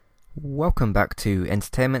Welcome back to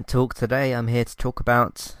Entertainment Talk. Today I'm here to talk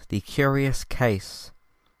about the curious case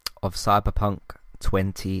of Cyberpunk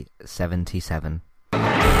 2077.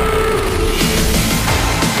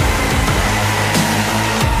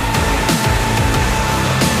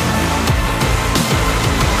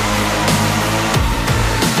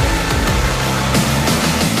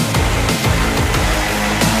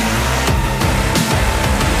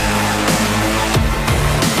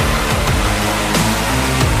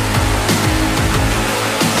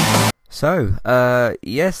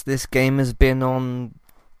 Yes, this game has been on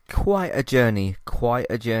quite a journey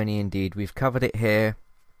indeed. We've covered it here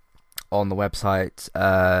on the website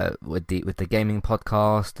with the gaming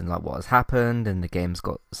podcast and like what has happened, and the game's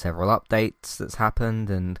got several updates that's happened,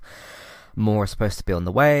 and more are supposed to be on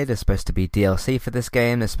the way. There's supposed to be DLC for this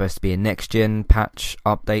game. There's supposed to be a next-gen patch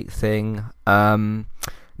update thing.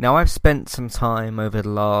 Now, I've spent some time over the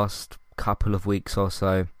last couple of weeks or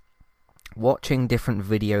so watching different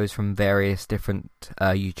videos from various different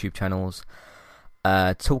YouTube channels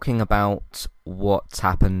talking about what's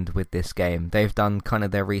happened with this game. They've done kind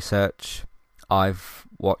of their research. I've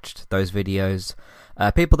watched those videos.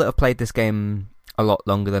 People that have played this game a lot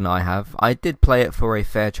longer than I have. I did play it for a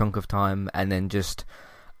fair chunk of time and then just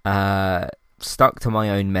stuck to my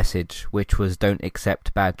own message, which was don't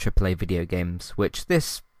accept bad AAA video games, which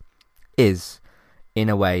this is, in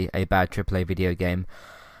a way, a bad AAA video game.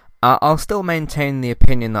 I'll still maintain the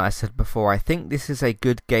opinion that I said before. I think this is a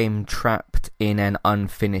good game trapped in an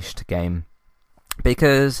unfinished game.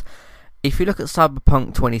 Because if you look at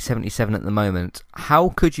Cyberpunk 2077 at the moment, how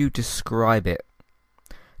could you describe it?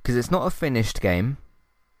 Because it's not a finished game.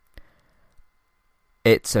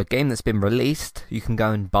 It's a game that's been released. You can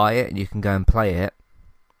go and buy it and you can go and play it.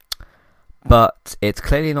 But it's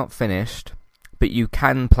clearly not finished. But you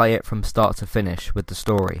can play it from start to finish with the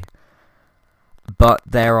story. But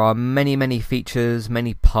there are many features,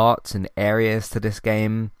 many parts and areas to this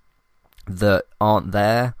game that aren't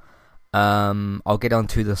there. I'll get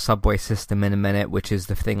onto the subway system in a minute, which is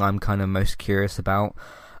the thing I'm kind of most curious about.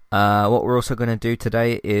 What we're also going to do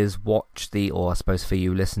today is watch or I suppose for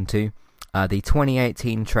you, listen to the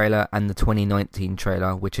 2018 trailer and the 2019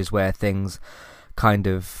 trailer, which is where things kind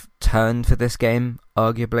of turned for this game,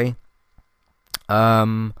 arguably.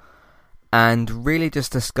 And really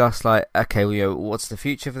just discuss, like, okay, what's the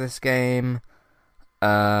future for this game?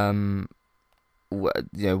 What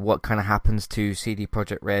kind of happens to CD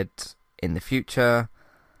Projekt Red in the future?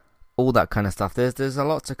 All that kind of stuff. There's a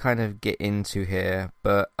lot to kind of get into here,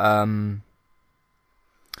 but so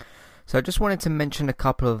I just wanted to mention a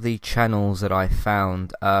couple of the channels that I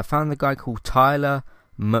found. Found the guy called Tyler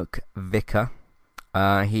McVicker.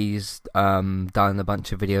 He's done a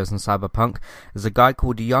bunch of videos on Cyberpunk. There's a guy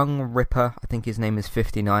called Young Ripper. I think his name is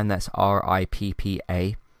 59. That's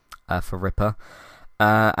RIPPA for Ripper.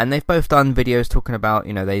 And they've both done videos talking about,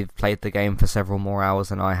 they've played the game for several more hours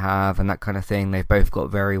than I have and that kind of thing. They've both got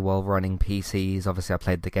very well running PCs. Obviously, I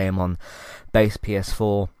played the game on base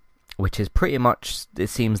PS4, which is pretty much, it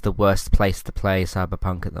seems, the worst place to play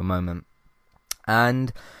Cyberpunk at the moment.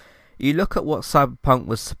 And you look at what Cyberpunk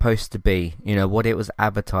was supposed to be, what it was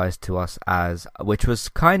advertised to us as, which was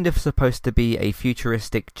kind of supposed to be a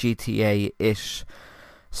futuristic GTA-ish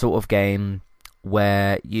sort of game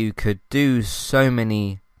where you could do so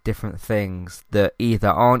many different things that either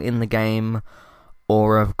aren't in the game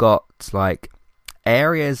or have got, like,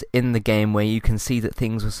 areas in the game where you can see that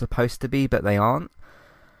things were supposed to be, but they aren't.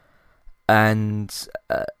 And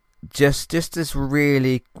just this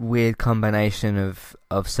really weird combination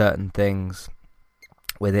of certain things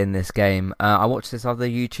within this game. I watched this other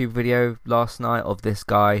YouTube video last night of this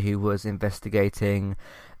guy who was investigating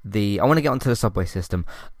I want to get onto the subway system.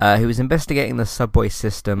 Who was investigating the subway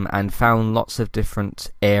system and found lots of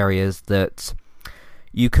different areas that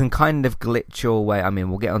you can kind of glitch your way. I mean,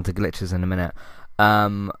 we'll get onto glitches in a minute.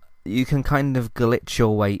 You can kind of glitch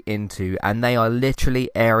your way into, and they are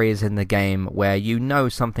literally areas in the game where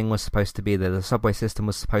something was supposed to be there. The subway system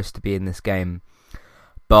was supposed to be in this game,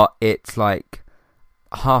 but it's like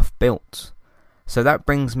half built. So that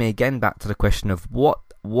brings me again back to the question of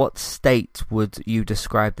what state would you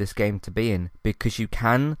describe this game to be in? Because you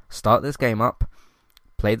can start this game up,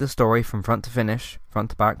 play the story from front to finish,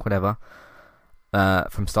 front to back, whatever,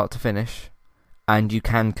 from start to finish, and you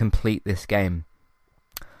can complete this game.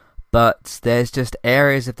 But there's just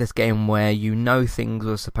areas of this game where things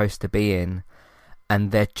were supposed to be in,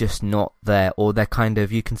 and they're just not there. Or they're kind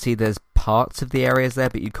of, you can see there's parts of the areas there,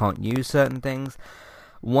 but you can't use certain things.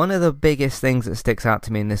 One of the biggest things that sticks out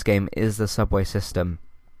to me in this game is the subway system.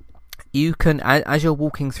 You can, as you're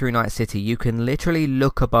walking through Night City, you can literally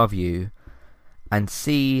look above you and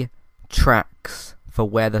see tracks for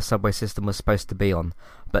where the subway system was supposed to be on,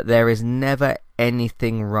 but there is never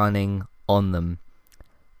anything running on them.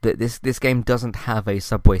 This game doesn't have a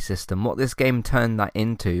subway system. What this game turned that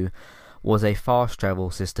into was a fast travel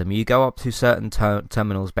system. You go up to certain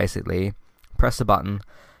terminals, basically, press a button,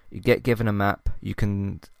 you get given a map, you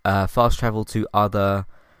can fast travel to other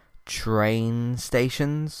train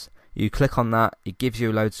stations. You click on that, it gives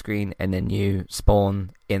you a load screen, and then you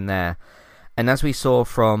spawn in there. And as we saw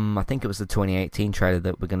from, I think it was the 2018 trailer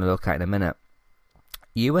that we're going to look at in a minute,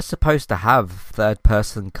 you were supposed to have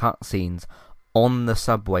third-person cutscenes on the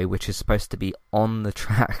subway, which is supposed to be on the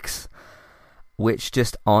tracks, which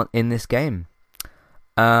just aren't in this game.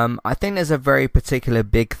 I think there's a very particular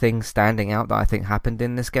big thing standing out that I think happened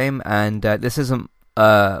in this game, and this isn't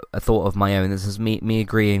a thought of my own. This is me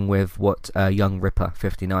agreeing with what Young Ripper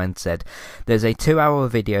 59 said. There's a 2-hour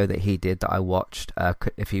video that he did that I watched a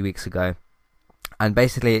few weeks ago, and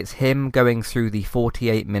basically it's him going through the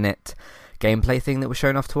 48-minute gameplay thing that was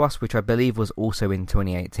shown off to us, which I believe was also in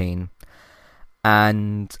 2018.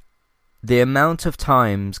 And the amount of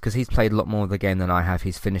times, because he's played a lot more of the game than I have,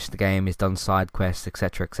 he's finished the game, he's done side quests,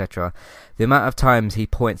 etc, etc. The amount of times he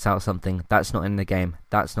points out something, that's not in the game,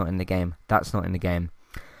 that's not in the game, that's not in the game.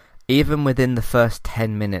 Even within the first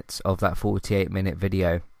 10 minutes of that 48-minute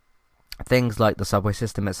video, things like the subway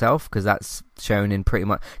system itself, because that's shown in pretty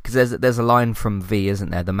much, because there's a line from V,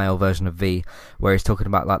 isn't there, the male version of V, where he's talking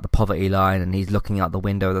about like the poverty line, and he's looking out the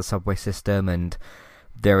window of the subway system, and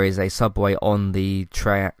there is a subway on the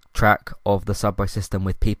track of the subway system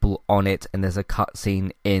with people on it, and there's a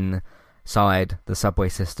cutscene inside the subway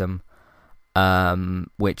system,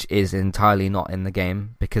 which is entirely not in the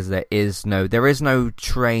game, because there is no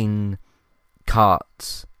train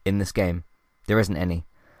carts in this game. There isn't any.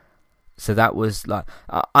 So that was like,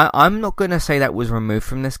 I'm not going to say that was removed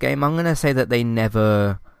from this game. I'm going to say that they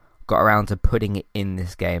never got around to putting it in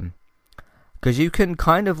this game. Because you can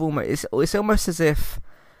kind of almost, it's almost as if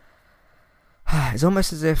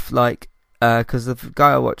like, because the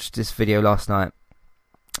guy I watched this video last night,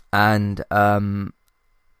 and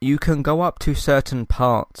you can go up to certain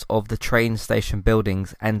parts of the train station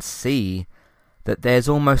buildings and see that there's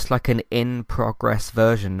almost like an in-progress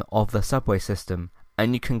version of the subway system.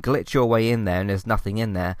 And you can glitch your way in there and there's nothing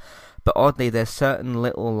in there. But oddly, there's certain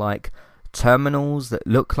little like terminals that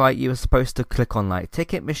look like you were supposed to click on, like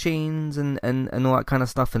ticket machines and all that kind of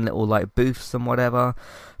stuff, and little like booths and whatever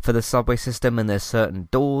for the subway system. And there's certain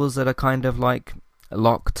doors that are kind of like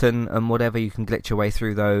locked and whatever. You can glitch your way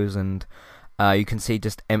through those, and you can see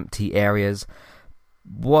just empty areas.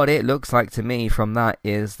 What it looks like to me from that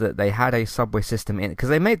is that they had a subway system in, because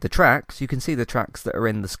they made the tracks. You can see the tracks that are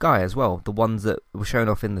in the sky as well, the ones that were shown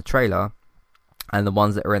off in the trailer and the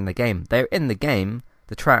ones that are in the game. They're in the game,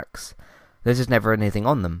 the tracks, there's just never anything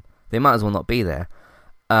on them. They might as well not be there.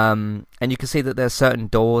 And you can see that there's certain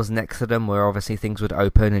doors next to them where obviously things would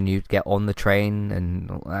open and you'd get on the train and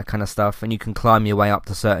all that kind of stuff, and you can climb your way up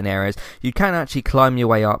to certain areas. You can actually climb your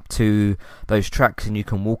way up to those tracks and you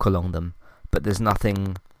can walk along them, but there's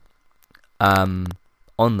nothing on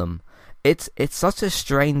them. It's such a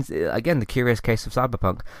strange, again, the curious case of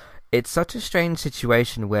Cyberpunk. It's such a strange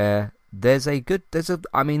situation where from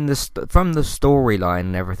the storyline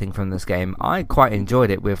and everything from this game, I quite enjoyed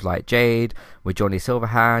it with like Jade, with Johnny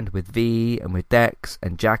Silverhand, with V, and with Dex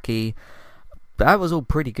and Jackie. That was all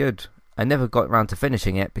pretty good. I never got around to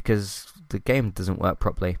finishing it because the game doesn't work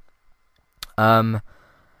properly. So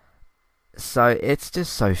it's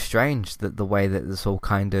just so strange that the way that this all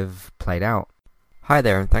kind of played out. Hi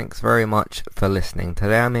there, and thanks very much for listening.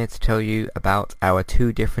 Today I'm here to tell you about our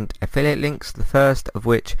 2 different affiliate links. The first of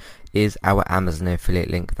which is our Amazon affiliate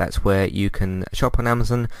link. That's where you can shop on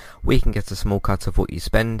Amazon. We can get a small cut of what you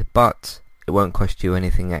spend, but it won't cost you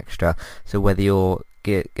anything extra. So whether you're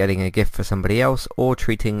getting a gift for somebody else or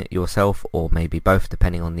treating yourself, or maybe both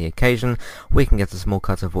depending on the occasion, we can get a small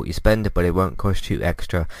cut of what you spend, but it won't cost you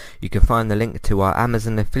extra. You can find the link to our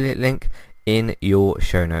Amazon affiliate link in your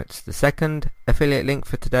show notes. The second affiliate link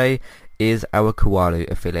for today is our Kualu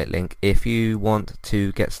affiliate link. If you want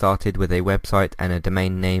to get started with a website and a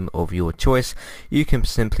domain name of your choice, you can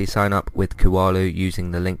simply sign up with Kualu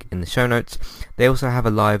using the link in the show notes. They also have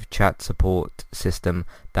a live chat support system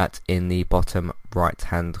that's in the bottom right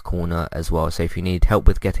hand corner as well. So if you need help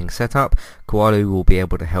with getting set up, Kualu will be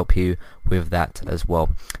able to help you with that as well.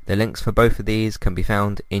 The links for both of these can be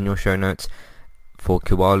found in your show notes for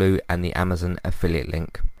Kualu and the Amazon affiliate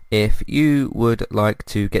link. If you would like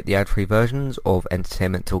to get the ad-free versions of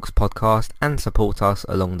Entertainment Talks podcast and support us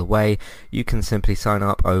along the way, you can simply sign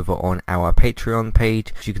up over on our Patreon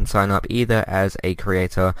page. You can sign up either as a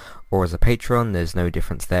creator or as a Patreon. There's no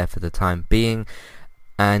difference there for the time being,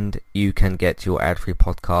 and you can get your ad-free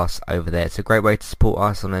podcasts over there. It's a great way to support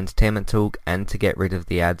us on Entertainment Talk and to get rid of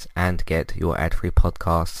the ads and get your ad-free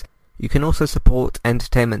podcasts. You can also support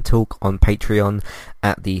Entertainment Talk on Patreon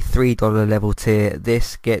at the $3 level tier.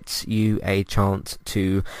 This gets you a chance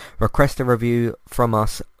to request a review from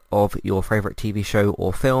us of your favourite TV show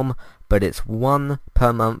or film, but it's one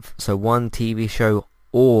per month, so one TV show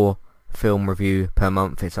or film review per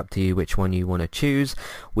month. It's up to you which one you want to choose.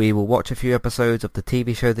 We will watch a few episodes of the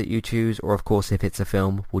TV show that you choose, or of course if it's a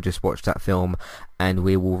film, we'll just watch that film and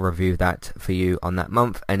we will review that for you on that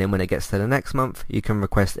month. And then when it gets to the next month, you can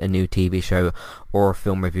request a new TV show or a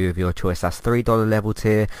film review of your choice. That's $3 level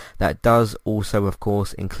tier. That does also of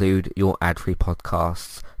course include your ad-free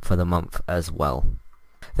podcasts for the month as well.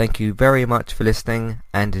 Thank you very much for listening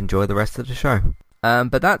and enjoy the rest of the show.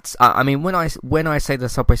 But that's, I mean, when I say the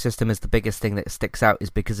subway system is the biggest thing that sticks out,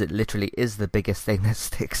 is because it literally is the biggest thing that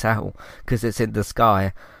sticks out, because it's in the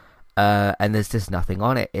sky, and there's just nothing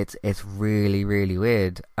on it. It's really, really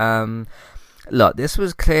weird. Look, this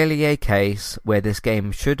was clearly a case where this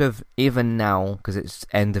game should have, even now, because it's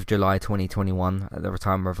end of July 2021, at the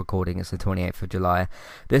time of recording, it's the 28th of July,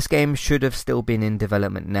 this game should have still been in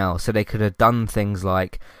development now, so they could have done things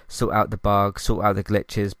like sort out the bugs, sort out the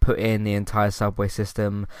glitches, put in the entire subway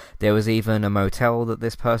system. There was even a motel that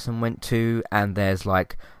this person went to, and there's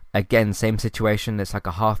like, again, same situation, it's like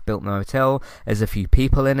a half-built motel. There's a few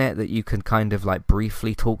people in it that you can kind of like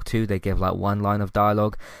briefly talk to. They give like one line of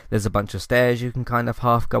dialogue. There's a bunch of stairs you can kind of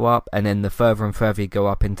half go up, and then the further and further you go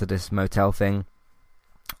up into this motel thing,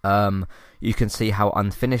 you can see how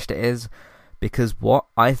unfinished it is. Because what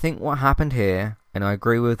happened here, and I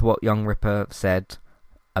agree with what Young Ripper said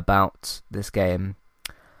about this game,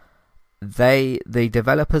 the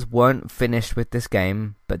developers weren't finished with this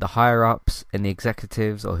game, but the higher ups and the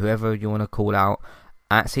executives, or whoever you want to call out,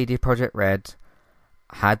 at CD Projekt Red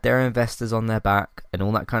had their investors on their back and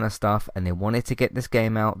all that kind of stuff, and they wanted to get this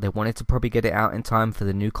game out. They wanted to probably get it out in time for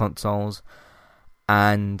the new consoles,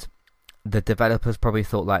 and the developers probably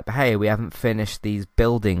thought like, hey, we haven't finished these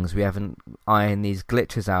buildings, we haven't ironed these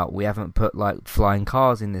glitches out, we haven't put like flying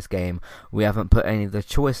cars in this game, we haven't put any of the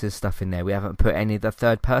choices stuff in there, we haven't put any of the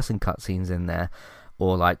third person cutscenes in there,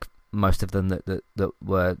 or like most of them that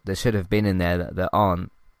should have been in there that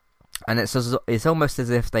aren't. And it's almost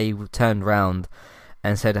as if they turned round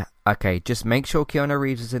and said, okay, just make sure Keanu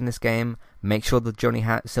Reeves is in this game, make sure the Johnny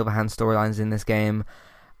Silverhand storyline's in this game.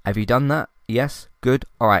 Have you done that? Yes? Good?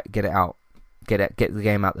 Alright, get it out. Get the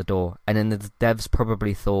game out the door. And then the devs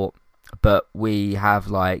probably thought, but we have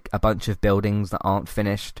like a bunch of buildings that aren't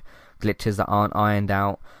finished, glitches that aren't ironed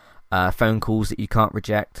out, phone calls that you can't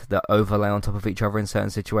reject, that overlay on top of each other in certain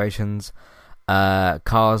situations,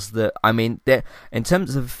 cars that, I mean, in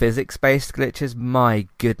terms of physics-based glitches, my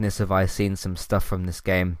goodness have I seen some stuff from this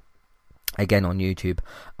game. Again on YouTube.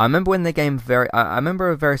 I remember when the game I remember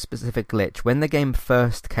a very specific glitch when the game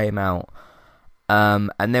first came out,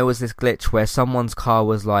 and there was this glitch where someone's car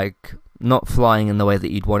was like not flying in the way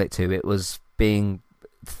that you'd want it to. It was being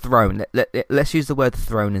thrown. Let's use the word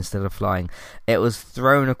thrown instead of flying. It was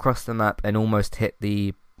thrown across the map and almost hit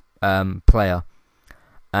the player,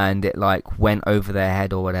 and it like went over their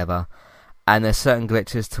head or whatever. And there's certain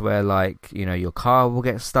glitches to where like, you know, your car will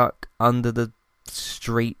get stuck under the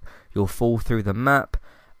street. You'll fall through the map.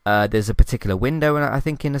 There's a particular window, I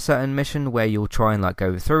think, in a certain mission where you'll try and like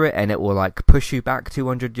go through it, and it will like push you back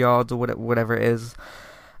 200 yards or whatever it is.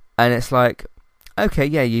 And it's like, okay,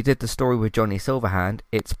 yeah, you did the story with Johnny Silverhand.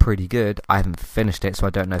 It's pretty good. I haven't finished it, so I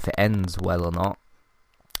don't know if it ends well or not.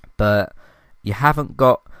 But you haven't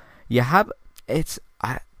got. It's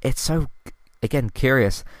so, again,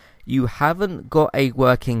 curious. You haven't got a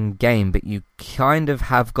working game, but you kind of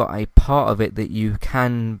have got a part of it that you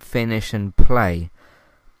can finish and play.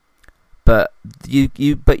 But you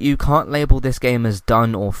can't label this game as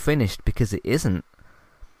done or finished because it isn't.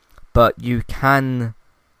 But you can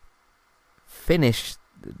finish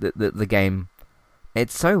the game.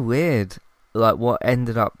 It's so weird, like what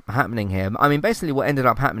ended up happening here. I mean, basically what ended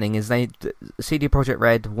up happening is CD Projekt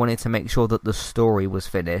Red wanted to make sure that the story was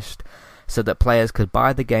finished, so that players could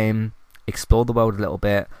buy the game, explore the world a little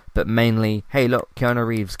bit, but mainly, hey look, Keanu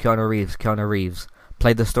Reeves,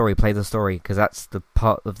 play the story, because that's the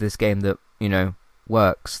part of this game that, you know,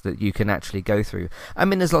 works, that you can actually go through. I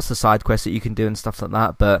mean, there's lots of side quests that you can do and stuff like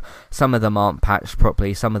that, but some of them aren't patched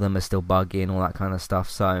properly, some of them are still buggy and all that kind of stuff,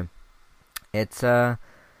 so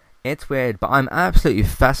it's weird, but I'm absolutely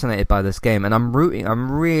fascinated by this game, and I'm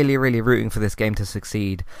really rooting for this game to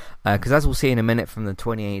succeed, because as we'll see in a minute from the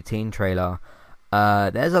 2018 trailer,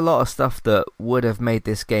 There's a lot of stuff that would have made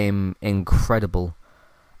this game incredible.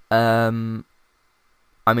 I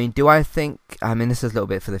mean, this is a little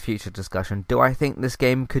bit for the future discussion. Do I think this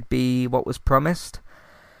game could be what was promised?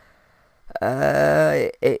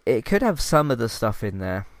 It could have some of the stuff in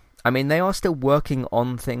there. I mean, they are still working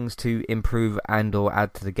on things to improve and or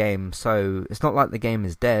add to the game, so it's not like the game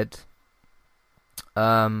is dead.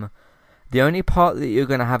 The only part that you're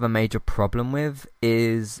going to have a major problem with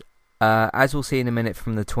is, as we'll see in a minute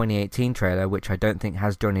from the 2018 trailer, which I don't think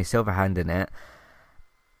has Johnny Silverhand in it,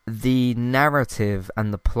 the narrative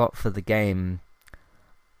and the plot for the game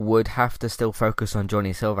would have to still focus on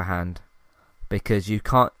Johnny Silverhand. Because you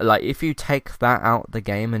can't, like, if you take that out of the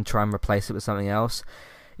game and try and replace it with something else,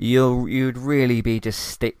 you'd really be just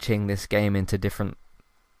stitching this game into different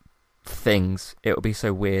things. It would be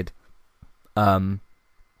so weird. And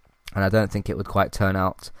I don't think it would quite turn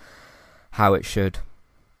out how it should,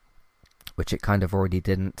 which it kind of already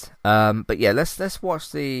didn't. But yeah, let's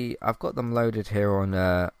watch the. I've got them loaded here on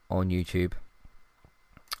YouTube.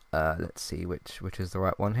 Let's see which is the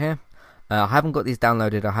right one here. I haven't got these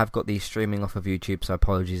downloaded. I have got these streaming off of YouTube, so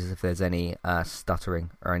apologies if there's any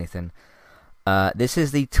stuttering or anything. This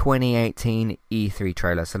is the 2018 E3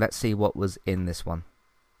 trailer, so let's see what was in this one.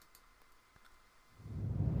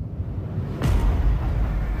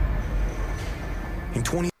 In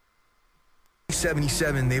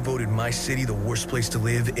 2077, they voted my city the worst place to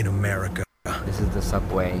live in America. This is the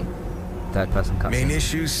Subway third-person cutscene. Main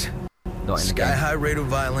issues, sky-high rate of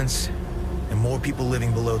violence, and more people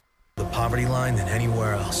living below the poverty line than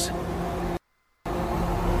anywhere else.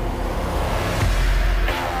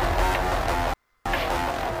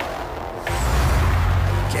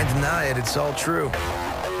 Can't deny it, it's all true.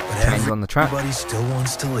 But everybody still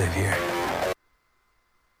wants to live here.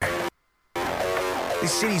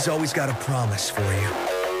 This city's always got a promise for you.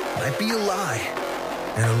 Might be a lie,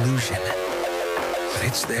 an illusion, but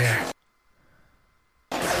it's there.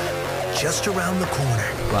 Just around the corner.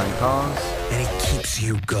 Flying cars. And it keeps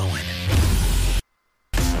you going.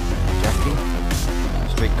 Jackie.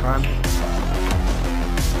 Street crime.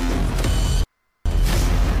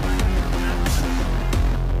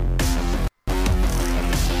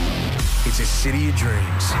 It's a city of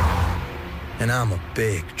dreams. And I'm a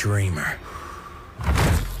big dreamer.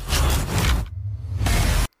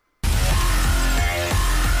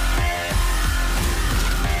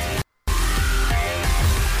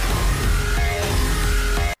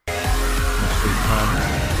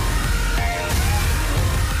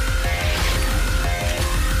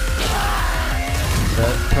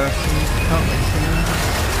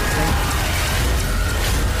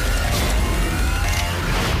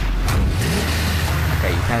 Okay,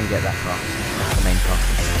 you can get that far. That's the main cost.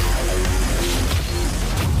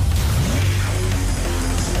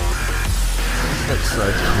 This looks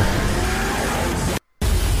so cool.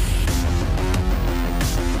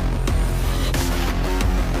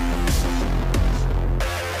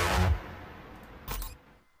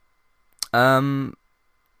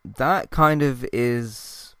 That kind of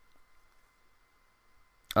is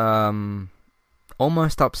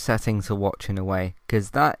almost upsetting to watch in a way,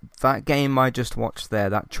 because that game I just watched there,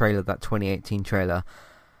 that trailer, that 2018 trailer,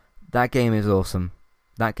 that game is awesome.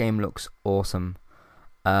 That game looks awesome.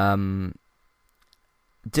 Again,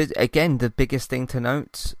 the biggest thing to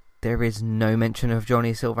note, there is no mention of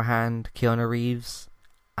Johnny Silverhand, Keanu Reeves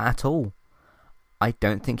at all. I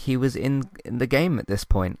don't think he was in the game at this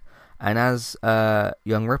point. And as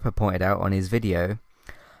Young Ripper pointed out on his video,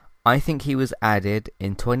 I think he was added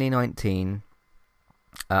in 2019,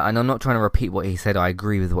 and I'm not trying to repeat what he said, I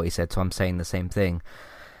agree with what he said, so I'm saying the same thing.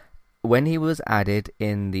 When he was added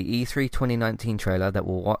in the E3 2019 trailer that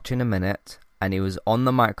we'll watch in a minute, and he was on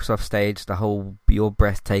the Microsoft stage, the whole "you're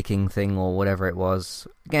breathtaking" thing or whatever it was,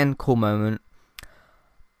 again, cool moment.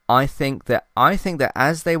 I think that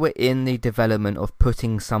as they were in the development of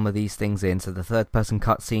putting some of these things in, so the third-person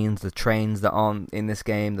cutscenes, the trains that aren't in this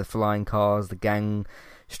game, the flying cars, the gang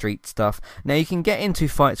street stuff. Now, you can get into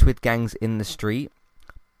fights with gangs in the street,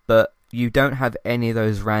 but you don't have any of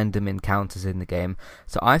those random encounters in the game.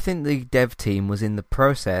 So I think the dev team was in the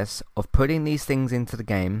process of putting these things into the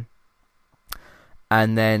game,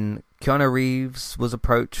 and then Keanu Reeves was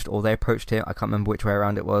approached, or they approached him, I can't remember which way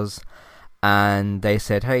around it was, and they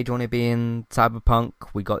said, hey, do you want to be in Cyberpunk?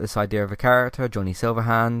 We got this idea of a character, Johnny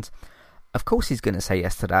Silverhand. Of course he's going to say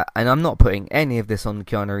yes to that, and I'm not putting any of this on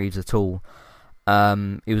Keanu Reeves at all.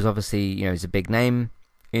 He was obviously, he's a big name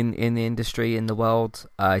in the industry, in the world.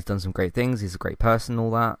 He's done some great things, he's a great person, all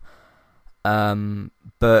that.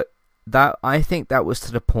 But that, I think that was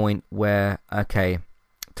to the point where, okay,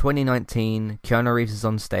 2019, Keanu Reeves is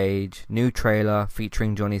on stage, new trailer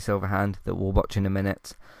featuring Johnny Silverhand that we'll watch in a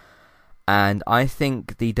minute. And I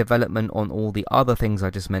think the development on all the other things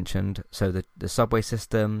I just mentioned, so the subway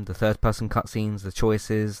system, the third-person cutscenes, the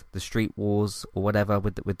choices, the street wars, or whatever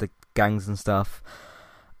with the gangs and stuff,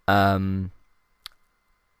 and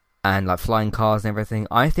like flying cars and everything,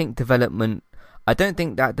 I don't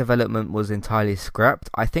think that development was entirely scrapped.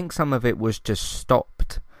 I think some of it was just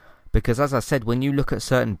stopped. Because as I said, when you look at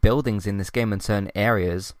certain buildings in this game and certain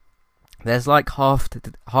areas, there's like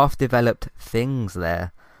half-developed things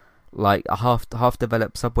there. Like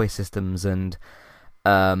half-developed subway systems, and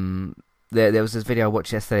there was this video I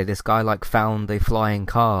watched yesterday. This guy like found a flying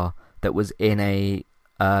car that was in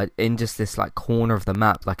just this like corner of the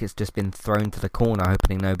map, like it's just been thrown to the corner,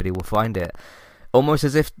 hoping nobody will find it. Almost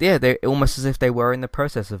as if they were in the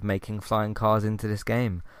process of making flying cars into this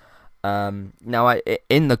game. Now,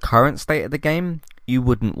 in the current state of the game, you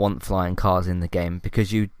wouldn't want flying cars in the game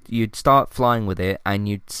because you'd start flying with it and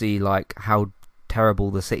you'd see like how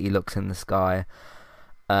terrible the city looks in the sky.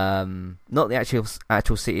 Not the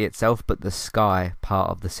actual city itself, but the sky part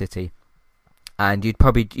of the city. And you'd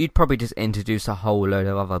probably just introduce a whole load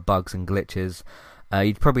of other bugs and glitches.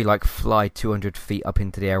 You'd probably like fly 200 feet up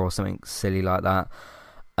into the air or something silly like that.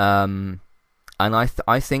 And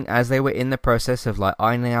I think as they were in the process of like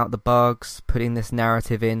ironing out the bugs, putting this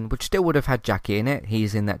narrative in, which still would have had Jackie in it,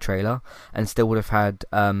 he's in that trailer, and still would have had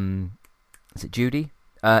is it Judy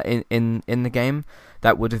in the game,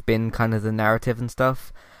 that would have been kind of the narrative and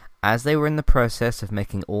stuff. As they were in the process of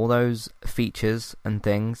making all those features and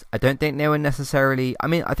things, I don't think they were necessarily, I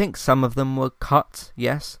mean, I think some of them were cut,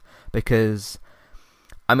 yes, because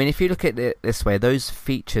I mean, if you look at it this way, those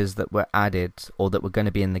features that were added, or that were going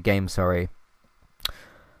to be in the game, sorry,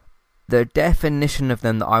 the definition of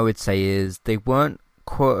them that I would say is they weren't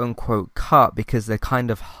quote-unquote cut because they're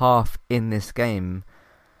kind of half in this game,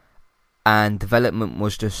 and development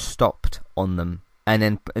was just stopped on them. And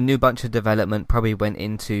then a new bunch of development probably went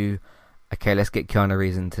into, okay, let's get Keanu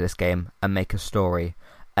Reeves into this game and make a story.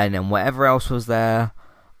 And then whatever else was there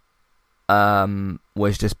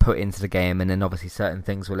was just put into the game, and then obviously certain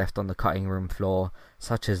things were left on the cutting room floor,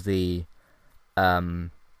 such as the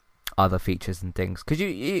other features and things. Because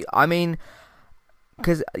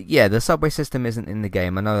the subway system isn't in the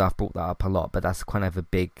game. I know I've brought that up a lot, but that's kind of a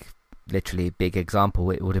literally big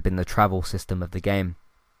example. It would have been the travel system of the game.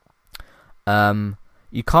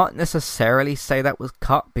 You can't necessarily say that was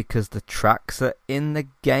cut because the tracks are in the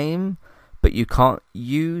game, but you can't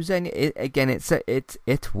use any.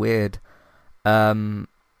 It's weird.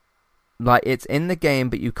 Like it's in the game,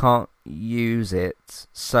 but you can't use it.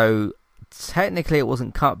 So technically, it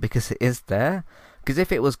wasn't cut because it is there. Because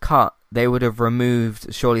if it was cut, they would have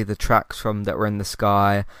removed surely the tracks from that were in the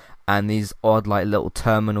sky and these odd like little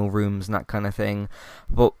terminal rooms and that kind of thing.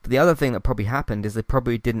 But the other thing that probably happened is they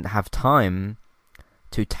probably didn't have time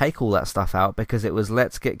to take all that stuff out, because it was,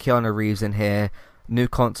 let's get Keanu Reeves in here, new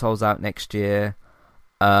consoles out next year,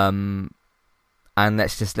 and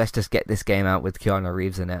let's just get this game out with Keanu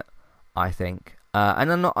Reeves in it, I think.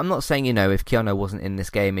 And I'm not saying, if Keanu wasn't in this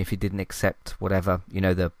game, if he didn't accept whatever,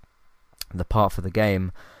 the part for the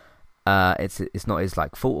game, it's not his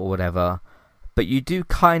like fault or whatever. But you do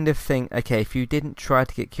kind of think, okay, if you didn't try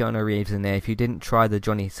to get Keanu Reeves in there, if you didn't try the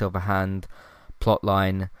Johnny Silverhand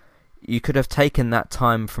plotline, you could have taken that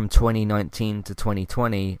time from 2019 to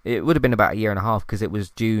 2020. It would have been about a year and a half, because it was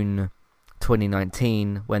June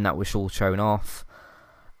 2019 when that was all shown off.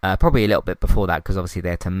 Probably a little bit before that, because obviously they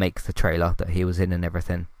had to make the trailer that he was in and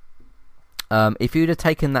everything. If you'd have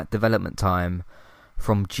taken that development time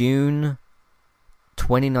from June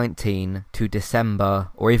 2019 to December,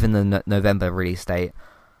 or even the November release date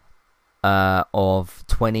of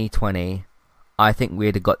 2020, I think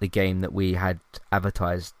we'd have got the game that we had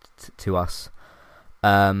advertised to us.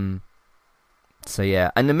 So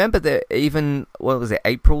yeah, and remember that even, what was it,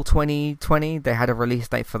 April 2020, they had a release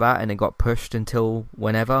date for that, and it got pushed until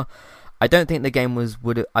whenever. I don't think the game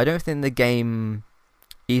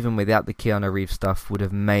even without the Keanu Reeves stuff would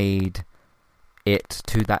have made it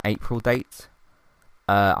to that April date.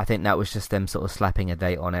 I think that was just them sort of slapping a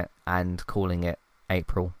date on it and calling it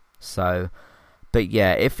April. So, but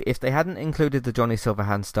yeah, if they hadn't included the Johnny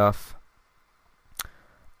Silverhand stuff,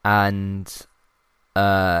 and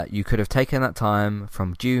you could have taken that time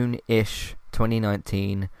from June-ish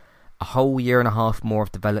 2019, a whole year and a half more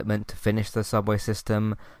of development to finish the subway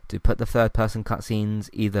system, to put the third-person cutscenes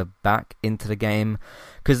either back into the game,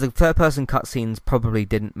 because the third-person cutscenes probably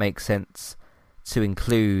didn't make sense to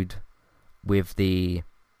include with the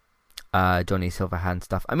Johnny Silverhand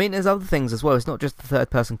stuff. I mean, there's other things as well. It's not just the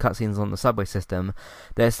third-person cutscenes on the subway system.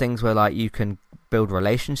 There's things where like you can build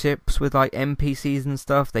relationships with like NPCs and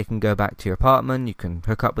stuff. They can go back to your apartment. You can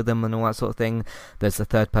hook up with them and all that sort of thing. There's the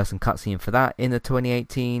third-person cutscene for that in the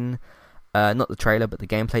 2018, not the trailer, but the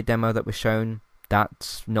gameplay demo that was shown.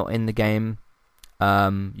 That's not in the game.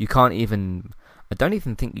 You can't even... I don't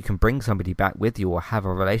even think you can bring somebody back with you or have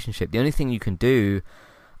a relationship. The only thing you can do,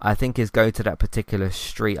 I think, is go to that particular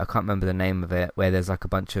street. I can't remember the name of it, where there's like a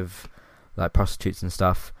bunch of like prostitutes and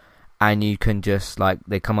stuff, and you can just like,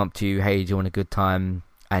 they come up to you, hey, do you want a good time?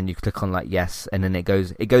 And you click on like yes, and then it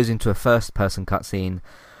goes into a first person cutscene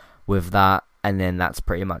with that, and then that's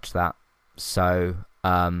pretty much that. So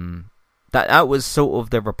that was sort of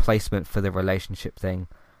the replacement for the relationship thing,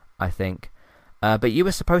 I think. But you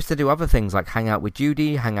were supposed to do other things like hang out with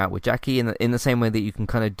Judy, hang out with Jackie, in the same way that you can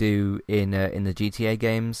kind of do in the GTA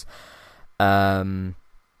games. And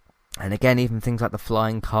again, even things like the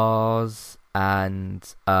flying cars,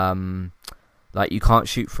 and like you can't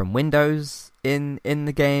shoot from windows in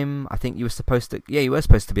the game. I think you were supposed to. Yeah, you were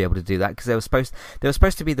supposed to be able to do that, because there was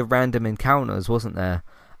supposed to be the random encounters, wasn't there?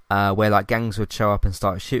 Where like gangs would show up and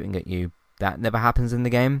start shooting at you. That never happens in the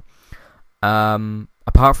game.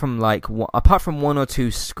 Apart from one or two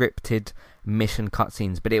scripted mission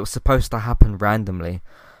cutscenes, but it was supposed to happen randomly,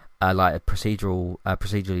 like a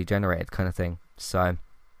procedurally generated kind of thing. So,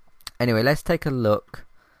 anyway, let's take a look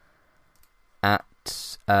at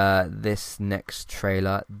this next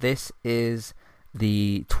trailer. This is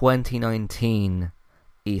the 2019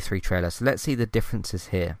 E3 trailer. So let's see the differences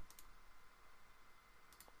here.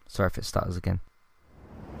 Sorry if it stutters again.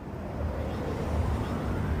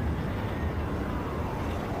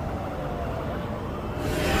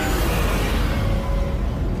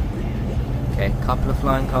 Okay, couple of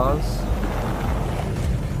flying cars.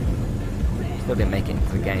 Still didn't make it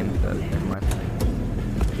into the game, but never mind.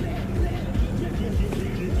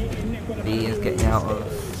 V is getting out of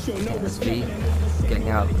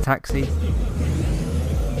the taxi.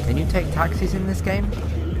 Can you take taxis in this game?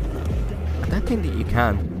 I don't think that you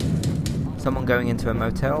can. Someone going into a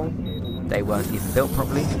motel. They weren't even built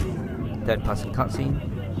properly. Third person cutscene.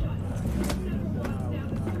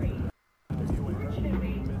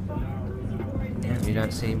 You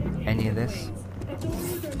don't see any of this.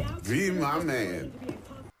 V, my man,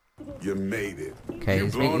 you made it. Okay,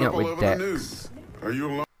 he's meeting up with Dex. Are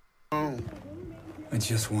you alone? I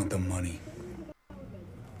just want the money.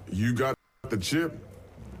 You got the chip?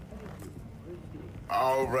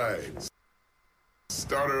 All right.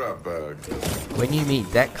 Start her up, bug. When you meet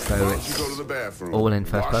Dex, though, it's go to the bathroom. all in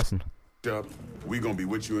first person. Up. We gonna be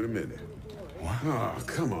with you in a minute. What? Oh,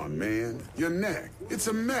 come on, man. Your neck. It's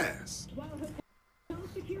a mess.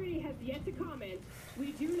 Security has yet to comment.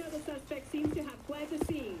 We do know the suspect seems to have fled the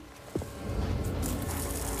scene.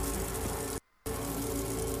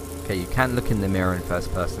 Okay, you can look in the mirror in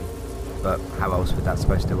first person, but how else would that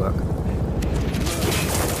supposed to work?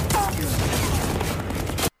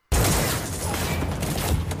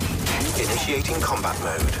 Initiating combat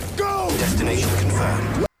mode. Go! Destination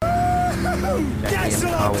confirmed. That's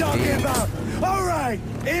what I'm talking about! Alright!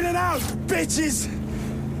 In and out, bitches!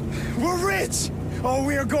 We're rich! Oh,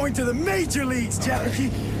 we are going to the major leagues,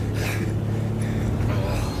 Jackie!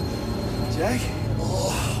 Jack?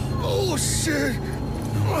 Oh, shit!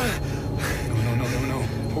 No.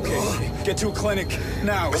 Okay, get to a clinic,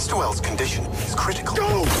 now! Mr. Wells' condition is critical.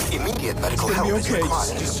 Go! Immediate medical It's help gonna be is okay,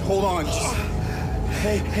 required. just hold on.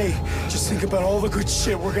 Hey, just think about all the good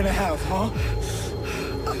shit we're gonna have, huh?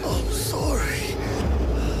 I'm sorry.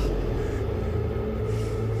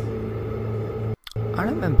 I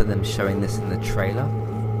remember them showing this in the trailer.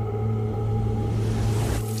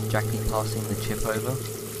 Jackie passing the chip over.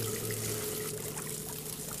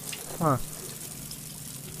 Huh.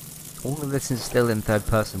 All of this is still in third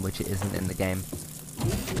person, which it isn't in the game.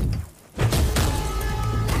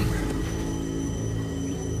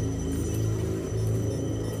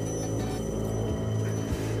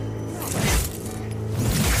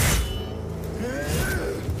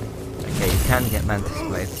 Okay, you can get Mantis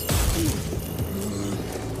Blades.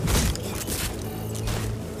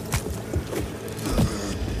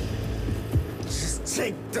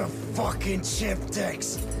 Take the fucking chip,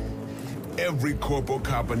 Dex. Every corporal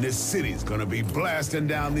cop in this city's gonna be blasting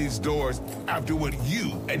down these doors after what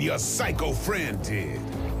you and your psycho friend did.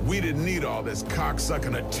 We didn't need all this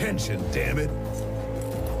cocksucking attention, damn it.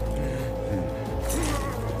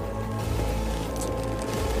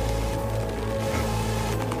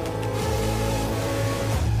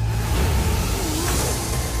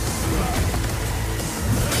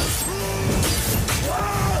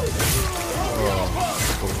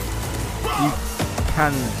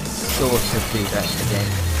 can sort of do that in the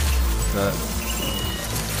game, but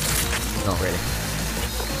not really.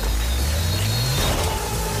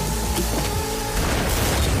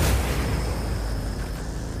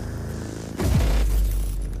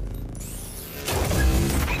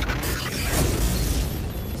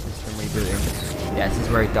 System rebooting. Yeah, this is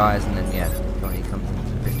where he dies, and then Johnny comes into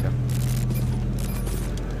the picture.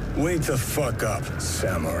 Wake the fuck up,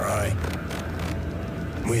 samurai.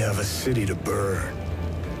 We have a city to burn.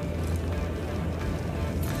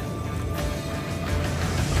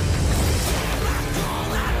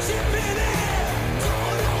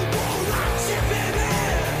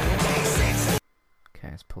 Okay,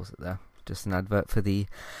 let's pause it there. Just an advert for the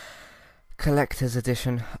collector's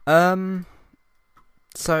edition.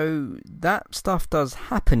 So that stuff does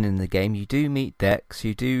happen in the game. You do meet Dex.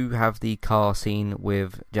 You do have the car scene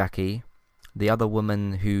with Jackie. The other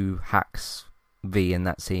woman who hacks V in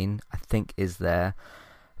that scene, I think, is there.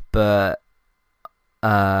 But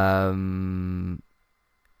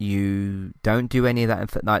you don't do any of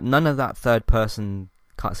that. Like, none of that third-person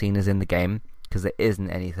cutscene is in the game, because there isn't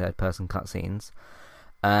any third-person cutscenes.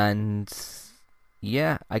 And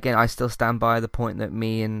yeah, again, I still stand by the point that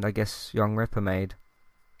me and I guess Young Ripper made,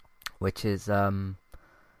 which is they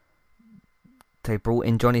brought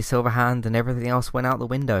in Johnny Silverhand and everything else went out the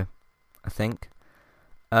window, I think.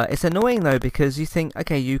 It's annoying though, because you think,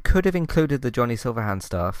 okay, you could have included the Johnny Silverhand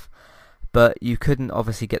stuff, but you couldn't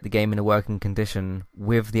obviously get the game in a working condition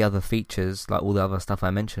with the other features, like all the other stuff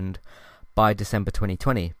I mentioned, by December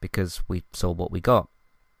 2020, because we saw what we got.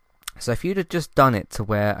 So if you'd have just done it to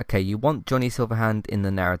where, okay, you want Johnny Silverhand in the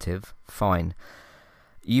narrative, fine.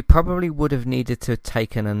 You probably would have needed to have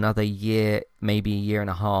taken another year, maybe a year and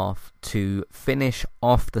a half, to finish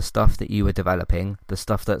off the stuff that you were developing, the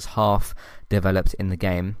stuff that's half developed in the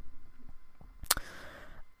game,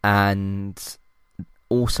 and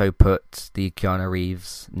also put the Keanu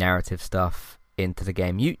Reeves narrative stuff into the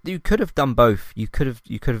game. You could have done both. You could have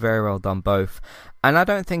very well done both. And I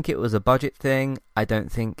don't think it was a budget thing. I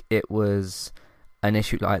don't think it was an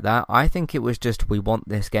issue like that. I think it was just, we want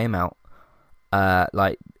this game out.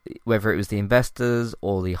 Like, whether it was the investors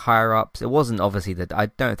or the higher ups, it wasn't obviously I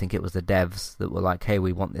don't think it was the devs that were like, hey,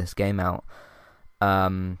 we want this game out.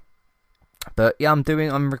 But yeah,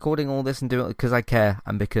 I'm recording all this and doing it because I care,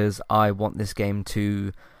 and because I want this game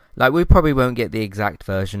to, like, we probably won't get the exact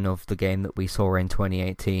version of the game that we saw in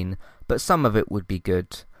 2018, but some of it would be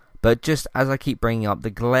good. But just as I keep bringing up, the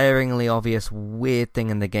glaringly obvious weird thing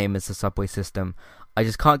in the game is the subway system. I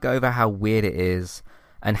just can't go over how weird it is,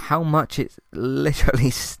 and how much it literally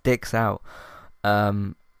sticks out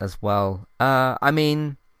as well. I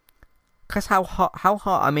mean, because how hard,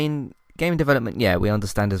 I mean, game development, yeah, we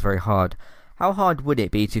understand is very hard. How hard would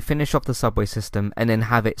it be to finish off the subway system and then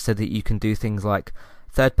have it so that you can do things like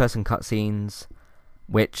third-person cutscenes,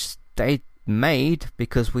 which they made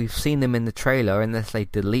because we've seen them in the trailer, unless they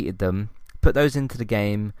deleted them, put those into the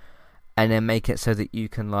game, and then make it so that you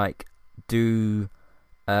can, like, do...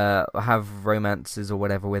 have romances or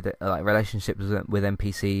whatever with it, like relationships with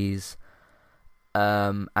NPCs,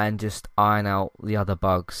 and just iron out the other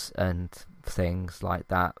bugs and things like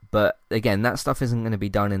that. But again, that stuff isn't going to be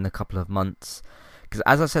done in a couple of months, because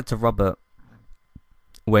as I said to Robert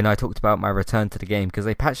when I talked about my return to the game, because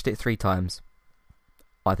they patched it 3 times,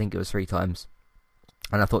 I think it was 3 times,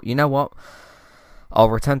 and I thought, you know what, I'll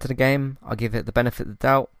return to the game, I'll give it the benefit of the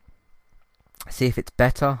doubt, see if it's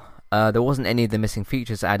better. There wasn't any of the missing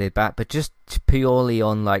features added back, but just purely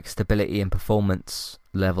on like stability and performance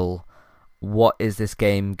level, what is this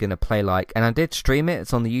game gonna play like? And I did stream it.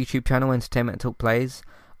 It's on the YouTube channel, Entertainment Talk Plays.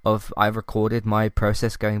 I recorded my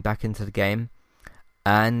process going back into the game,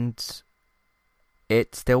 and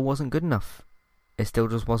it still wasn't good enough. It still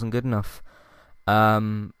just wasn't good enough.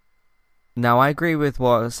 Now I agree with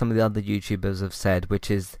what some of the other YouTubers have said, which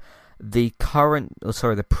is the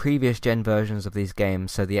previous gen versions of these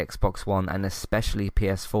games, so the Xbox One and especially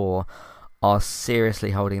PS4, are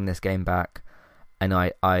seriously holding this game back, and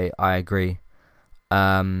I agree.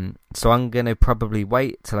 So I'm going to probably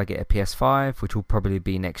wait till I get a PS5, which will probably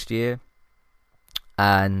be next year,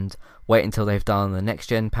 and wait until they've done the next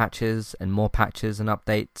gen patches and more patches and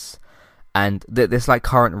updates, and this like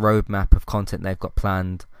current roadmap of content they've got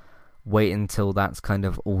planned. Wait until that's kind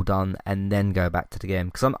of all done and then go back to the game,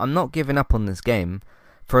 because I'm not giving up on this game.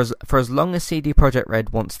 For as long as CD Projekt Red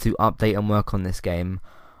wants to update and work on this game,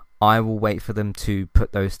 I will wait for them to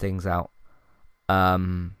put those things out.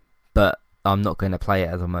 But I'm not going to play it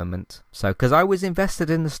at the moment. So, because I was invested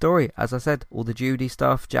in the story, as I said, all the Judy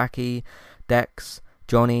stuff, Jackie, Dex,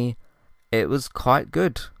 Johnny, it was quite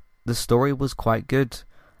good. The story was quite good.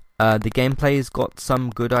 The gameplay's got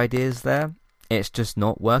some good ideas there. It's just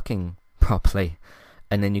not working properly.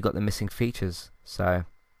 And then you got the missing features. So,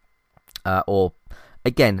 or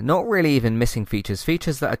again, not really even missing features.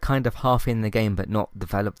 Features that are kind of half in the game but not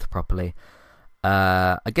developed properly.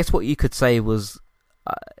 I guess what you could say was,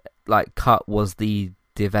 cut was the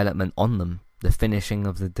development on them, the finishing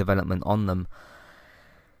of the development on them.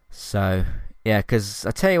 So, yeah, because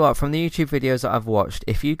I tell you what, from the YouTube videos that I've watched,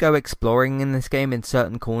 if you go exploring in this game in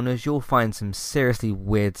certain corners, you'll find some seriously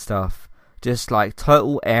weird stuff. Just like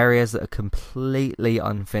total areas that are completely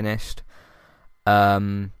unfinished.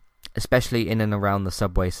 Especially in and around the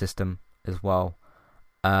subway system as well.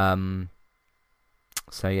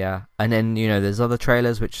 So yeah, and then there's other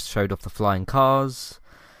trailers which showed off the flying cars.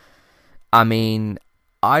 I mean,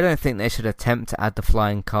 I don't think they should attempt to add the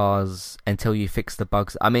flying cars until you fix the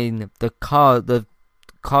bugs. I mean, the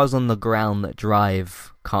cars on the ground that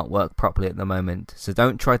drive can't work properly at the moment, so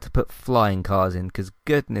don't try to put flying cars in, because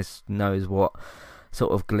goodness knows what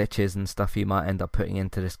sort of glitches and stuff you might end up putting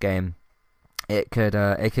into this game. It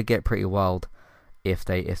could get pretty wild if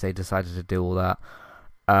they decided to do all that.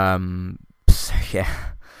 So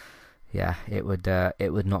yeah, it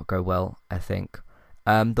would not go well, I think.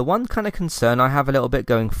 The one kind of concern I have a little bit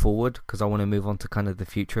going forward, because I want to move on to kind of the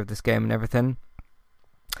future of this game and everything,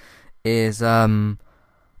 is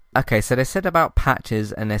okay, so they said about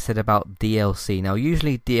patches and they said about DLC. Now,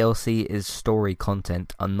 usually DLC is story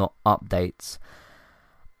content and not updates.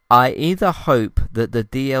 I either hope that the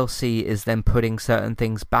DLC is then putting certain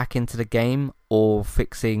things back into the game or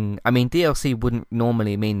fixing... I mean, DLC wouldn't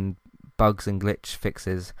normally mean bugs and glitch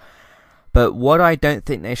fixes. But what I don't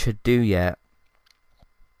think they should do yet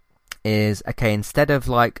is, okay, instead of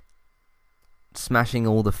smashing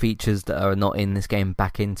all the features that are not in this game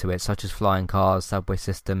back into it, such as flying cars, subway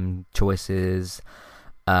system choices,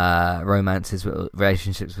 romances,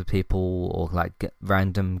 relationships with people, or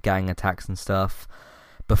random gang attacks and stuff,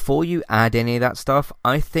 before you add any of that stuff,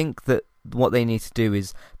 I think that what they need to do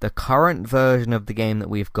is the current version of the game that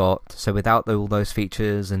we've got, so without all those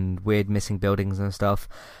features and weird missing buildings and stuff,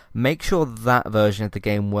 make sure that version of the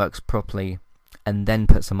game works properly and then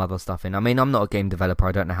put some other stuff in. I mean, I'm not a game developer,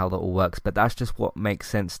 I don't know how that all works, but that's just what makes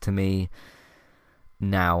sense to me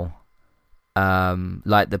now.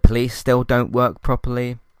 The police still don't work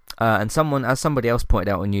properly, and somebody else pointed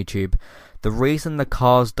out on YouTube, the reason the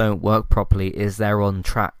cars don't work properly is they're on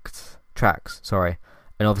tracks,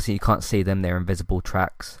 and obviously you can't see them, they're invisible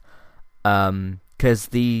tracks, because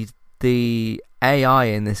the AI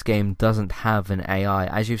in this game doesn't have an AI,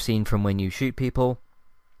 as you've seen from when you shoot people,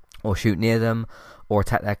 or shoot near them, or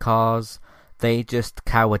attack their cars. They just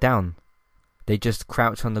cower down. They just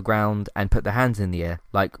crouch on the ground and put their hands in the air.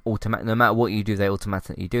 No matter what you do, they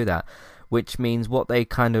automatically do that. Which means what they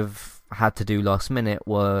kind of had to do last minute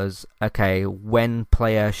was, okay, when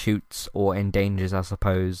player shoots or endangers, I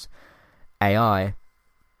suppose, AI,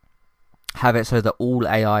 have it so that all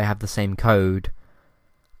AI have the same code,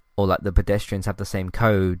 or the pedestrians have the same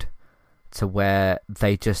code, to where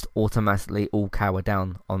they just automatically all cower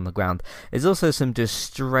down on the ground. There's also some just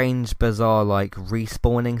strange, bizarre,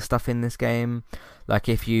 respawning stuff in this game.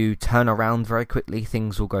 If you turn around very quickly,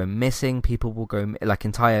 things will go missing, people will go,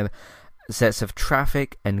 entire sets of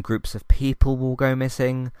traffic and groups of people will go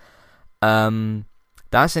missing.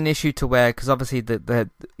 That's an issue to where, because obviously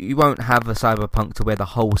you won't have a Cyberpunk to where the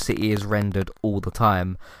whole city is rendered all the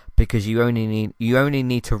time, because you only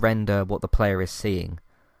need to render what the player is seeing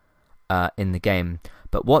in the game.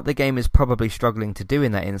 But what the game is probably struggling to do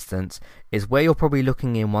in that instance is where you're probably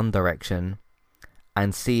looking in one direction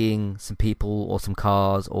and seeing some people or some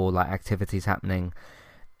cars or activities happening.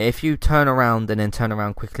 If you turn around and then turn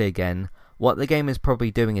around quickly again, what the game is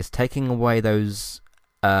probably doing is taking away those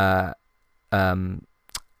NPCs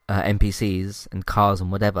and cars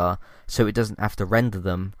and whatever, so it doesn't have to render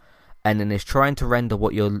them, and then it's trying to render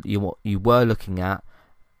what you were looking at,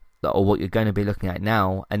 or what you're going to be looking at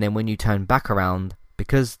now, and then when you turn back around,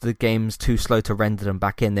 because the game's too slow to render them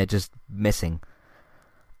back in, they're just missing.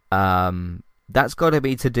 That's got to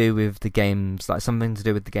be to do with the game's, something to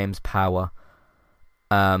do with the game's power.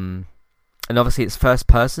 And obviously it's first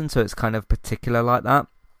person, so it's kind of particular like that,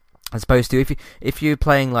 as opposed to if you're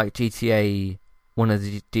playing GTA, one of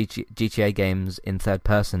the GTA games in third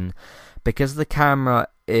person, because the camera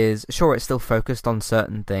is, sure, it's still focused on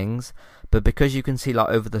certain things, but because you can see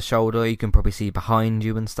over the shoulder, you can probably see behind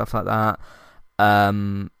you and stuff like that,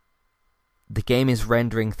 the game is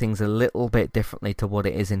rendering things a little bit differently to what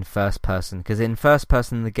it is in first person, because in first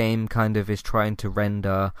person the game kind of is trying to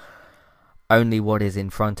render only what is in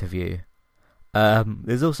front of you.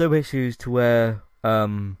 There's also issues to where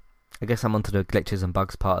I guess I'm onto the glitches and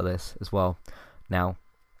bugs part of this as well now.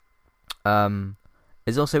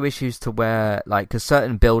 There's also issues to where, like, because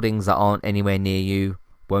certain buildings that aren't anywhere near you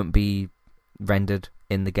won't be rendered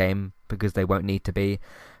in the game because they won't need to be.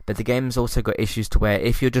 But the game's also got issues to where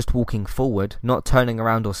if you're just walking forward, not turning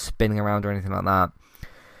around or spinning around or anything like that,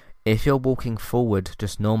 if you're walking forward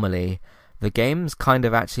just normally, the game's kind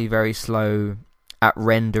of actually very slow at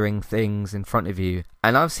rendering things in front of you.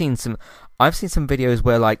 And I've seen some videos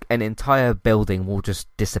where, like, an entire building will just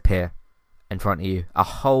disappear in front of you. A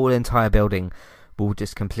whole entire building will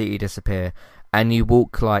just completely disappear, and you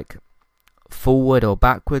walk like forward or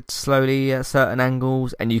backwards slowly at certain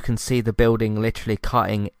angles, and you can see the building literally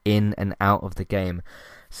cutting in and out of the game.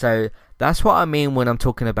 So that's what I mean when I'm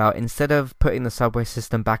talking about, instead of putting the subway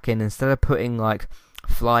system back in, instead of putting like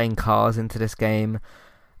flying cars into this game,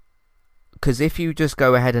 because if you just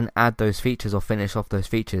go ahead and add those features or finish off those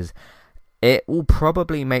features, it will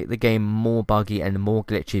probably make the game more buggy and more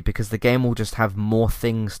glitchy, because the game will just have more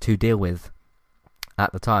things to deal with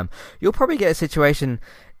at the time. You'll probably get a situation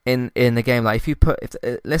in the game, like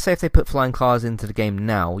let's say if they put flying cars into the game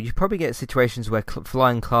now, you probably get situations where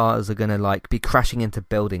flying cars are going to like be crashing into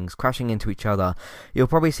buildings, crashing into each other. You'll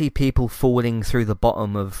probably see people falling through the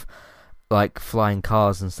bottom of like flying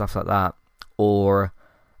cars and stuff like that, or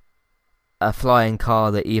a flying car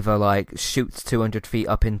that either like shoots 200 feet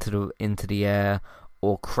up into the air,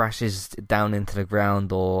 or crashes down into the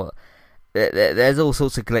ground, or there's all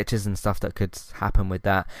sorts of glitches and stuff that could happen with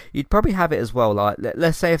that. You'd probably have it as well, like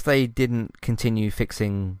let's say if they didn't continue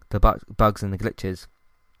fixing the bugs and the glitches,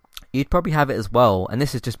 you'd probably have it as well, and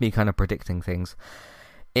this is just me kind of predicting things.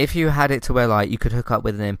 If you had it to where like you could hook up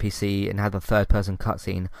with an NPC and have a third person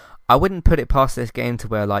cutscene, I wouldn't put it past this game to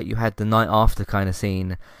where like you had the night after kind of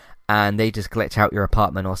scene and they just glitch out your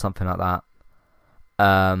apartment or something like that.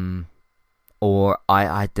 Or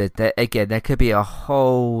again, there could be a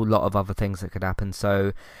whole lot of other things that could happen.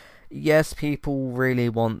 So yes, people really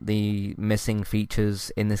want the missing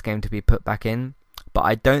features in this game to be put back in, but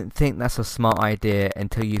I don't think that's a smart idea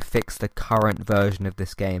until you fix the current version of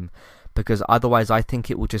this game, because otherwise I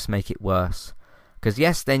think it will just make it worse. Because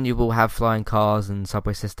yes, then you will have flying cars and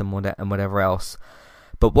subway system and whatever else,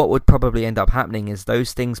 but what would probably end up happening is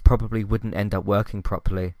those things probably wouldn't end up working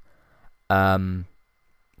properly.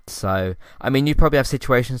 So, I mean, you probably have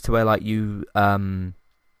situations to where, like, you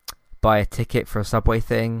buy a ticket for a subway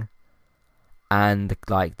thing, and,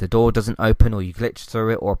 like, the door doesn't open, or you glitch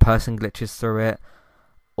through it, or a person glitches through it,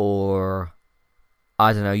 or,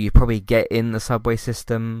 I don't know, you probably get in the subway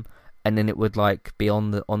system, and then it would, like, be on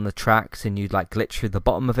the tracks, and you'd, like, glitch through the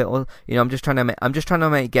bottom of it, or, you know, I'm just trying to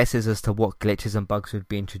make guesses as to what glitches and bugs would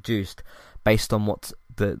be introduced, based on what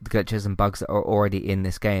the glitches and bugs that are already in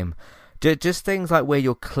this game. Just things like where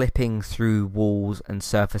you're clipping through walls and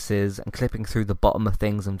surfaces, and clipping through the bottom of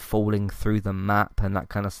things and falling through the map and that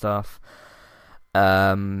kind of stuff.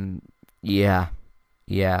 Yeah.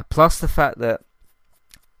 Plus the fact that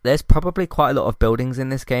there's probably quite a lot of buildings in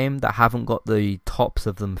this game that haven't got the tops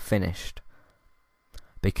of them finished,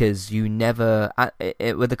 because you never,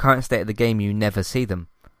 with the current state of the game, you never see them,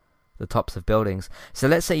 the tops of buildings. So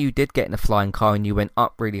let's say you did get in a flying car and you went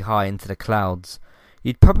up really high into the clouds.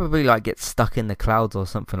 You'd probably like get stuck in the clouds or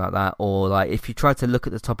something like that, or like if you tried to look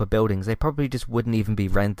at the top of buildings, they probably just wouldn't even be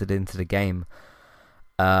rendered into the game.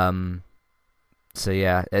 So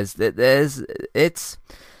yeah, this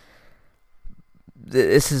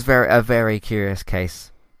is a very curious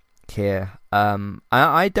case here.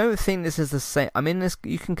 I don't think this is the same. I mean,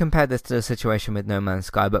 you can compare this to the situation with No Man's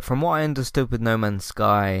Sky, but from what I understood with No Man's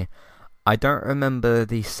Sky, I don't remember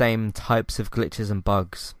the same types of glitches and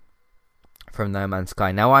bugs from No Man's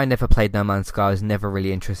Sky. Now, I never played No Man's Sky. I was never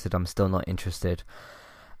really interested. I'm still not interested.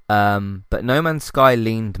 But No Man's Sky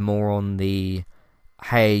leaned more on the,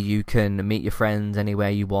 hey, you can meet your friends anywhere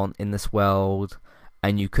you want in this world,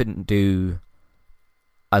 and you couldn't do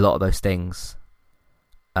a lot of those things.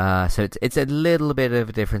 So it's a little bit of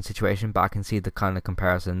a different situation, but I can see the kind of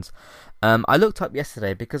comparisons. I looked up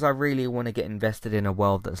yesterday because I really want to get invested in a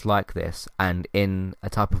world that's like this, and in a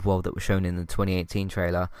type of world that was shown in the 2018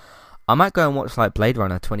 trailer. I might go and watch like Blade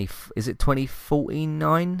Runner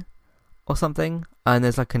 2049 or something, and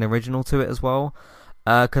there's like an original to it as well,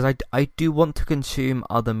 because I do want to consume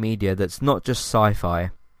other media that's not just sci-fi,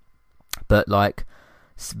 but like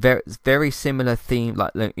very, very similar theme,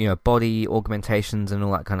 like, you know, body augmentations and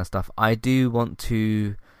all that kind of stuff. I do want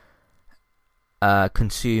to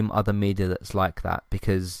consume other media that's like that,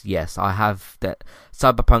 because yes, I have that.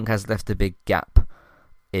 Cyberpunk has left a big gap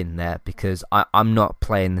in there, because I'm not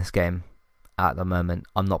playing this game at the moment.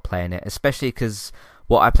 I'm not playing it, especially because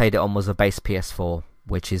what I played it on was a base PS4,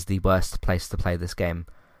 which is the worst place to play this game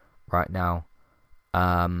right now.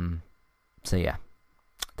 So yeah,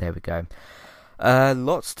 there we go.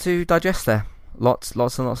 Lots to digest there. Lots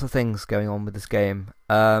and lots of things going on with this game.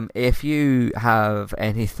 If you have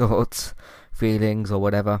any thoughts, feelings, or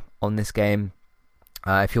whatever on this game,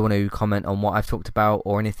 if you want to comment on what I've talked about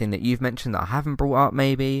or anything that you've mentioned that I haven't brought up,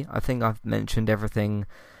 maybe I think I've mentioned everything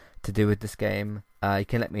to do with this game, you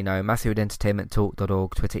can let me know. Matthew at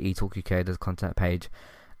entertainmenttalk.org, Twitter eTalkUK, there's a contact page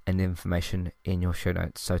and information in your show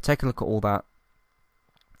notes. So take a look at all that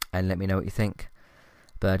and let me know what you think.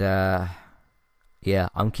 But yeah,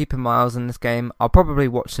 I'm keeping my eyes on this game. I'll probably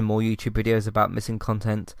watch some more YouTube videos about missing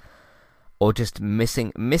content or just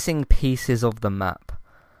missing pieces of the map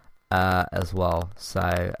as well.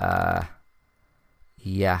 So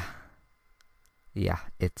yeah,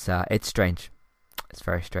 it's strange. It's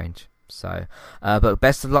very strange. So but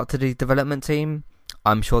best of luck to the development team.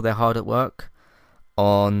 I'm sure they're hard at work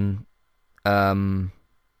on doing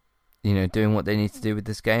what they need to do with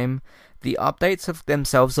this game. The updates of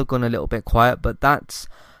themselves have gone a little bit quiet, but that's,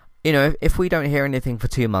 if we don't hear anything for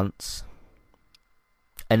 2 months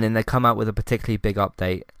and then they come out with a particularly big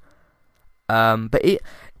update, but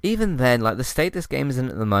even then, like the state this game is in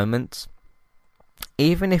at the moment,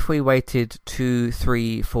 even if we waited 2,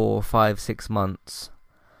 3, 4, 5, 6 months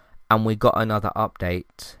and we got another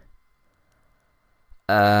update,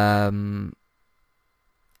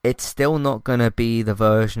 it's still not going to be the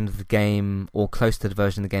version of the game or close to the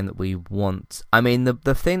version of the game that we want. I mean,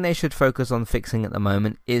 the thing they should focus on fixing at the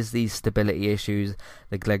moment is these stability issues,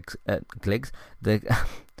 the glitches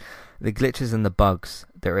and the bugs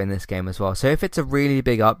that are in this game as well. So if it's a really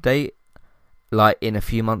big update, like in a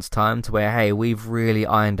few months' time, to where, hey, we've really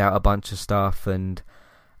ironed out a bunch of stuff and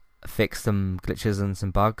fixed some glitches and some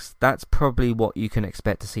bugs, that's probably what you can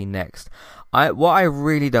expect to see next. What I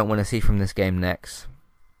really don't want to see from this game next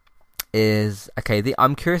is,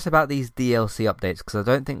 I'm curious about these DLC updates, because I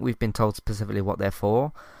don't think we've been told specifically what they're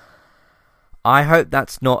for. I hope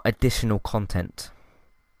that's not additional content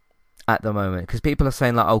at the moment, because people are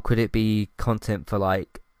saying, like, oh, could it be content for,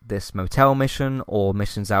 like, this motel mission or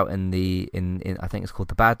missions out in I think it's called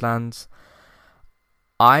the Badlands.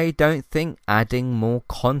 I don't think adding more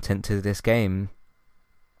content to this game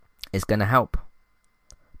is going to help,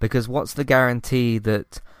 because what's the guarantee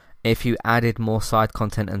that if you added more side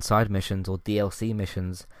content and side missions or DLC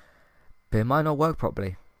missions, it might not work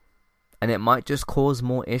properly, and it might just cause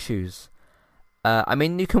more issues. I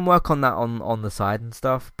mean, you can work on that on the side and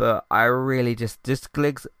stuff, but I really just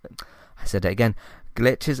glitches. I said it again.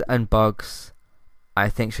 Glitches and bugs, I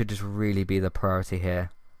think, should just really be the priority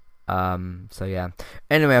here. So yeah.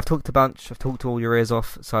 Anyway, I've talked a bunch. I've talked all your ears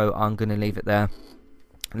off, so I'm going to leave it there.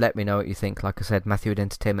 Let me know what you think. Like I said, Matthew at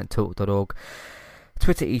entertainmenttalk.org.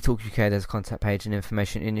 Twitter eTalkUK, there's a contact page and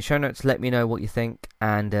information in your show notes. Let me know what you think,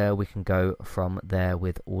 and we can go from there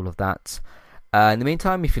with all of that. In the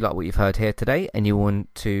meantime, if you like what you've heard here today and you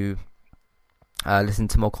want to listen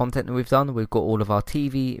to more content that we've done, we've got all of our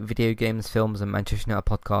TV, video games, films, and Manchester United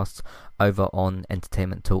podcasts over on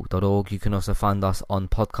entertainmenttalk.org. You can also find us on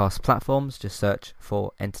podcast platforms. Just search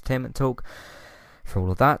for Entertainment Talk for all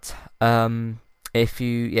of that. If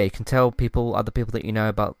you can tell other people that you know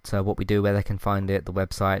about what we do, where they can find it, the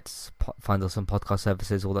websites, find us on podcast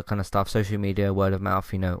services, all that kind of stuff, social media, word of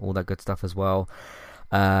mouth, all that good stuff as well.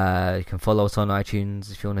 You can follow us on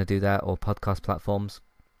iTunes if you want to do that, or podcast platforms.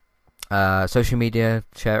 Social media,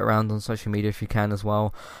 share it around on social media if you can as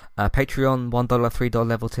well. Patreon, $1, $3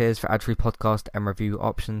 level tiers for ad-free podcast and review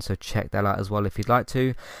options, so check that out as well if you'd like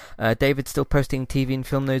to. David's still posting TV and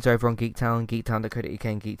film news over on Geektown, geektown.co.uk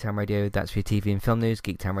and Geektown Radio. That's for your TV and film news.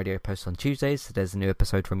 Geektown Radio posts on Tuesdays, so there's a new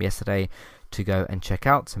episode from yesterday to go and check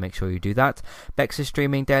out, so make sure you do that. Bex is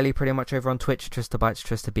streaming daily pretty much over on Twitch, TristaBytes,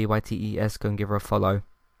 Trista BYTES, go and give her a follow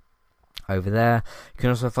over there. You can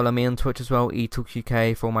also follow me on Twitch as well,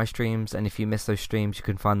 eTalkUK, for all my streams, and if you miss those streams, you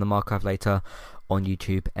can find them archived later on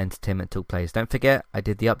YouTube, Entertainment Talk Plays. Don't forget, I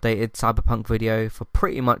did the updated Cyberpunk video for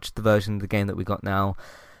pretty much the version of the game that we got now,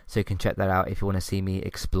 so you can check that out if you want to see me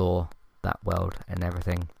explore that world and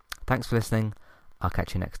everything. Thanks for listening. I'll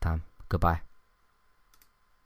catch you next time. Goodbye.